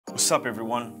What's up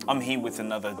everyone, I'm here with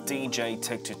another DJ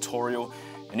tech tutorial,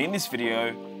 and in this video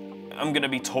I'm going to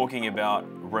be talking about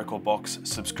Rekordbox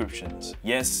subscriptions.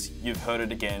 Yes, you've heard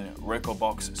it again,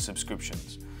 Rekordbox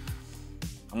subscriptions.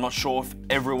 I'm not sure if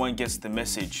everyone gets the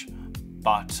message,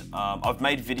 but I've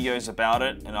made videos about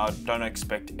it and I don't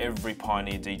expect every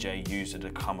Pioneer DJ user to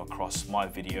come across my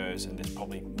videos, and there's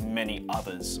probably many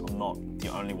others. I'm not the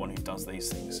only one who does these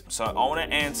things. So I want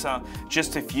to answer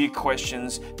just a few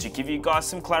questions to give you guys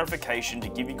some clarification, to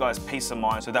give you guys peace of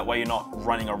mind, so that way you're not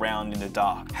running around in the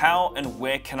dark. How and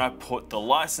where can I put the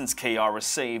license key I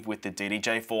received with the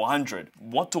DDJ400?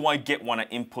 What do I get when I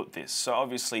input this? So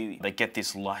obviously they get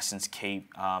this license key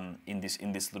in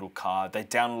this little card. They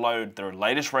download the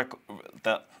latest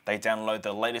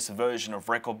the latest version of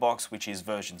Rekordbox, which is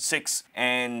version 6,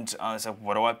 and so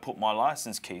what do I put my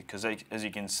license key? Because as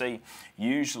you can see,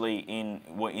 usually in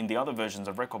the other versions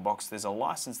of Rekordbox, there's a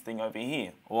license thing over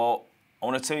here. Well, I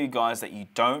want to tell you guys that you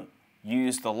don't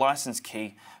use the license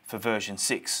key for version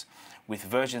 6. With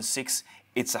version 6,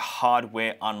 it's a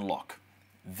hardware unlock.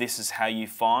 This is how you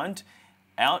find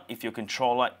out if your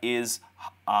controller is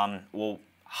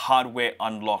hardware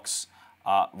unlocks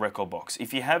Rekordbox.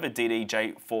 If you have a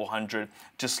DDJ400,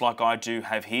 just like I do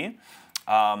have here,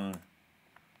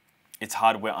 it's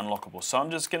hardware unlockable. So I'm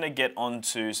just going to get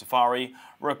onto Safari,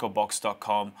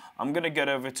 rekordbox.com. I'm going to get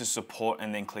over to support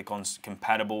and then click on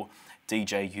compatible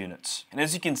DJ units. And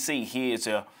as you can see here is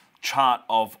a chart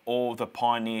of all the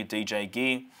Pioneer DJ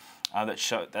gear that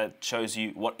shows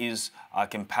you what is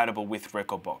compatible with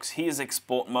Rekordbox. Here's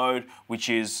export mode, which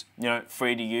is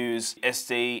free to use.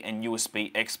 SD and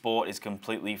USB export is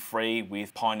completely free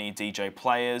with Pioneer DJ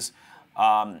players.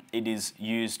 It is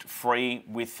used free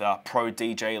with Pro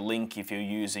DJ Link if you're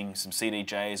using some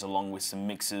CDJs along with some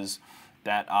mixers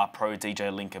that are Pro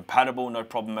DJ Link compatible, no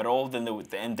problem at all.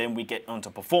 And then we get onto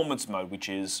performance mode, which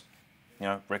is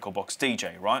Rekordbox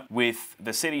DJ, right? With the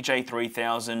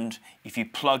CDJ-3000, if you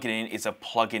plug it in, it's a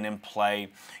plug-in and play.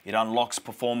 It unlocks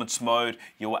performance mode.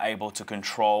 You're able to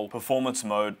control performance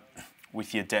mode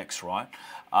with your decks, right?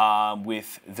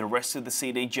 With the rest of the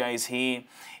CDJs here,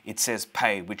 it says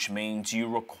pay, which means you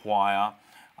require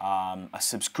a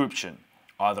subscription,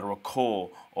 either a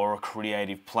core or a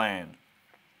creative plan.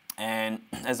 And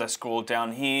as I scroll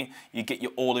down here, you get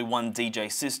your all-in-one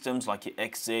DJ systems like your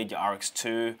XZ, your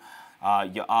RX2,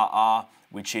 your RR,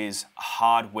 which is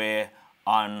hardware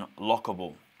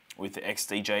unlockable. With the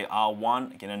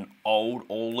xdj-rr, again an old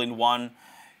all-in-one,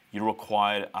 you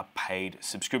require a paid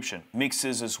subscription.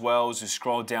 Mixers as well, as you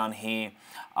scroll down here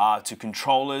to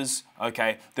controllers.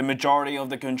 Okay, the majority of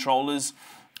the controllers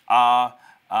are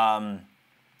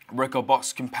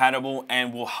Rekordbox compatible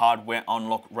and will hardware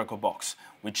unlock Rekordbox,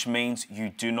 which means you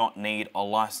do not need a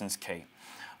license key.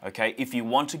 Okay, if you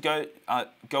want to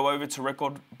go over to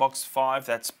Rekordbox 5,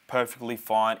 that's perfectly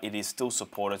fine. It is still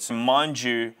supported. So mind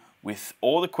you, with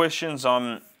all the questions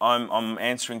I'm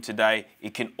answering today,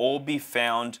 it can all be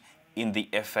found in the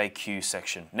FAQ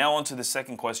section. Now on to the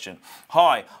second question.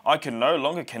 Hi, I can no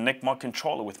longer connect my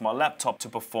controller with my laptop to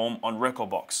perform on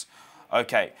Rekordbox.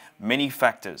 Okay, many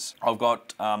factors. I've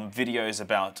got videos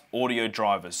about audio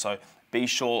drivers, so be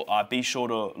sure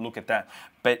to look at that.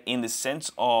 But in the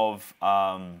sense of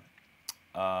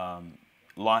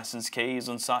license keys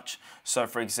and such, so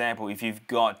for example, if you've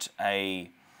got a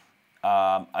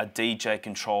DJ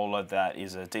controller that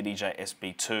is a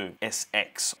DDJ-SB2,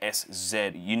 SX,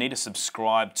 SZ, you need to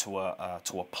subscribe to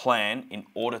a plan in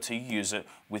order to use it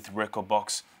with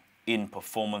Rekordbox in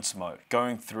performance mode.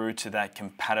 Going through to that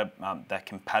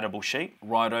compatible sheet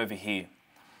right over here.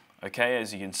 Okay,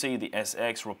 as you can see, the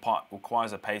SX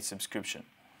requires a paid subscription.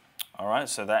 All right,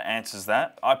 so that answers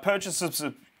that. I purchased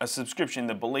a subscription in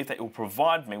the belief that it will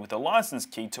provide me with a license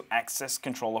key to access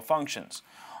controller functions.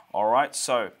 All right,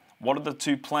 so what are the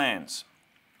two plans?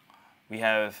 We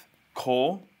have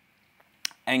core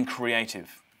and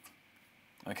creative.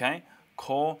 Okay,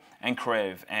 core and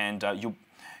creative, and you'll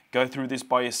go through this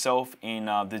by yourself in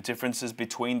the differences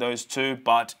between those two.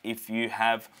 But if you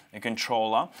have a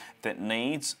controller that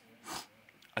needs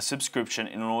a subscription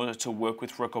in order to work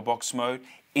with Rekordbox mode,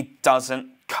 it doesn't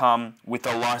come with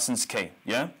a license key,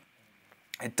 yeah?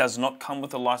 It does not come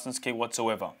with a license key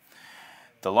whatsoever.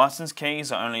 The license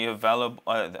keys are only available,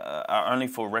 are only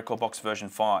for Rekordbox version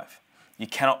 5. You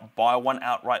cannot buy one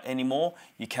outright anymore.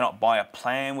 You cannot buy a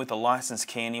plan with a license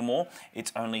key anymore.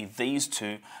 It's only these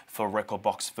two for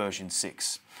Rekordbox version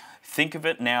 6. Think of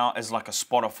it now as like a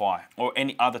Spotify or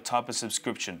any other type of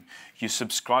subscription. You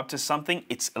subscribe to something,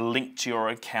 it's linked to your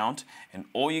account, and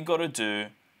all you got to do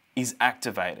is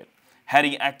activate it. How do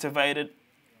you activate it?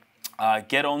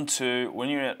 Get onto, when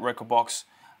you're at Rekordbox,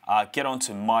 get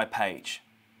onto My Page.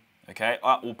 Okay,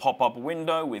 it will pop up a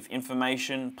window with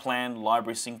information, plan,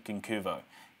 library sync, and Kuvo.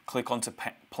 Click onto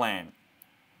plan.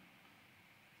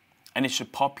 And it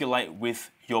should populate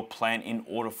with your plan in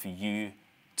order for you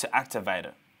to activate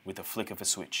it with a flick of a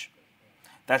switch.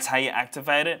 That's how you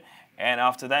activate it, and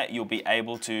after that you'll be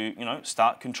able to,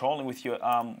 start controlling with your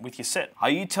set. Are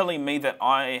you telling me that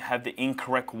I have the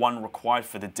incorrect one required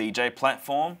for the DJ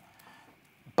platform?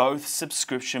 Both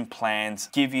subscription plans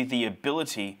give you the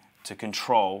ability to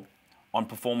control on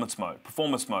performance mode,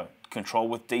 control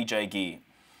with DJ gear.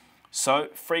 So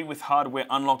free with hardware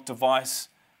unlocked device,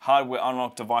 hardware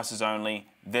unlocked devices only.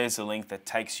 There's a link that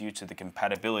takes you to the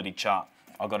compatibility chart.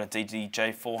 I've got a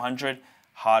DDJ400,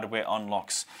 hardware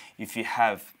unlocks. If you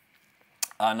have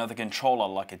another controller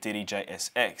like a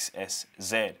xdj-xz,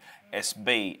 SZ,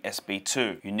 SB,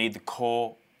 SB2, you need the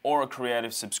core or a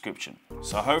creative subscription.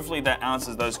 So hopefully that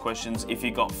answers those questions. If you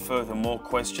got further more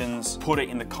questions, put it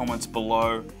in the comments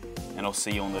below, and I'll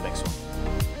see you on the next one.